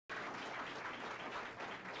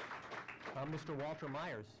Mr. Walter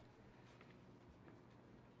Myers.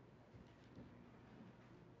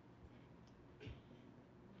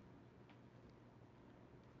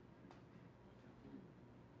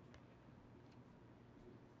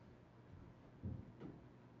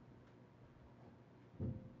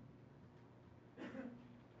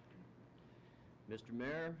 Mr.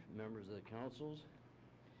 Mayor, members of the councils,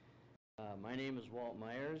 my name is Walt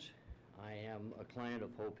Myers. I am a client of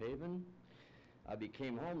Hope Haven. I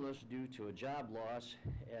became homeless due to a job loss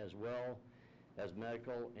as well as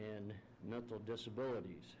medical and mental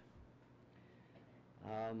disabilities.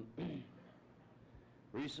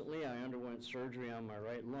 Recently, I underwent surgery on my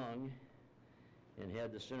right lung and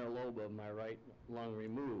had the center lobe of my right lung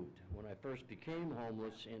removed. When I first became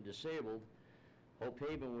homeless and disabled, Hope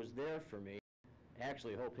Haven was there for me.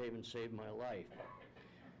 Actually, Hope Haven saved my life.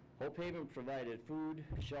 Hope Haven provided food,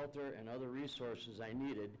 shelter, and other resources I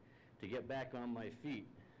needed to get back on my feet.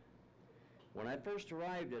 When I first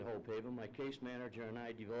arrived at Hope Haven, my case manager and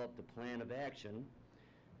I developed a plan of action.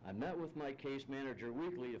 I met with my case manager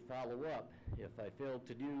weekly to follow up. If I failed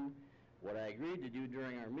to do what I agreed to do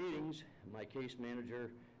during our meetings, my case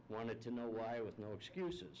manager wanted to know why with no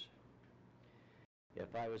excuses.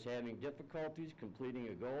 If I was having difficulties completing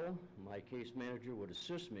a goal, my case manager would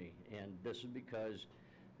assist me, and this is because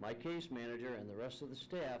my case manager and the rest of the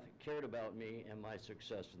staff cared about me and my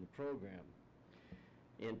success in the program.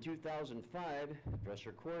 In 2005,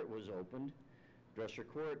 Dresser Court was opened. Dresser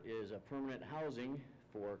Court is a permanent housing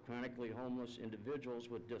for chronically homeless individuals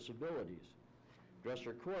with disabilities.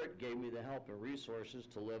 Dresser Court gave me the help and resources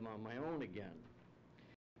to live on my own again.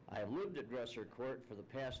 I have lived at Dresser Court for the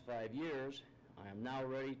past 5 years. I am now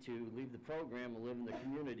ready to leave the program and live in the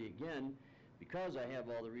community again because I have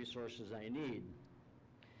all the resources I need.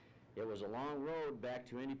 It was a long road back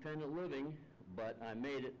to independent living, but I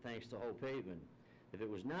made it thanks to Hope Haven. If it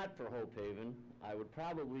was not for Hope Haven, I would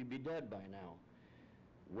probably be dead by now.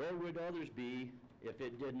 Where would others be if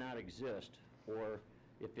it did not exist? Or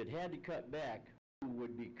if it had to cut back, who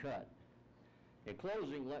would be cut? In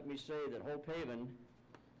closing, let me say that Hope Haven,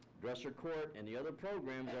 Dresser Court, and the other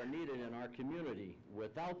programs are needed in our community.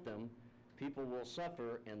 Without them, people will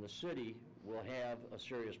suffer and the city will have a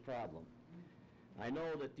serious problem. I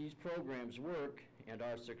know that these programs work and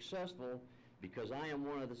are successful because I am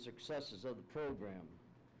one of the successes of the program.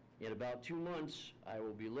 In about 2 months, I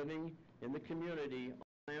will be living in the community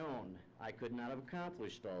on my own. I could not have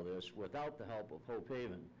accomplished all this without the help of Hope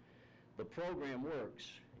Haven. The program works,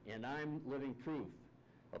 and I'm living proof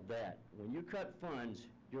of that. When you cut funds,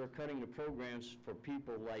 you're cutting the programs for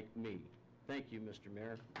people like me. Thank you, Mr.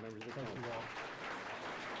 Mayor, members of the council. Thank you all.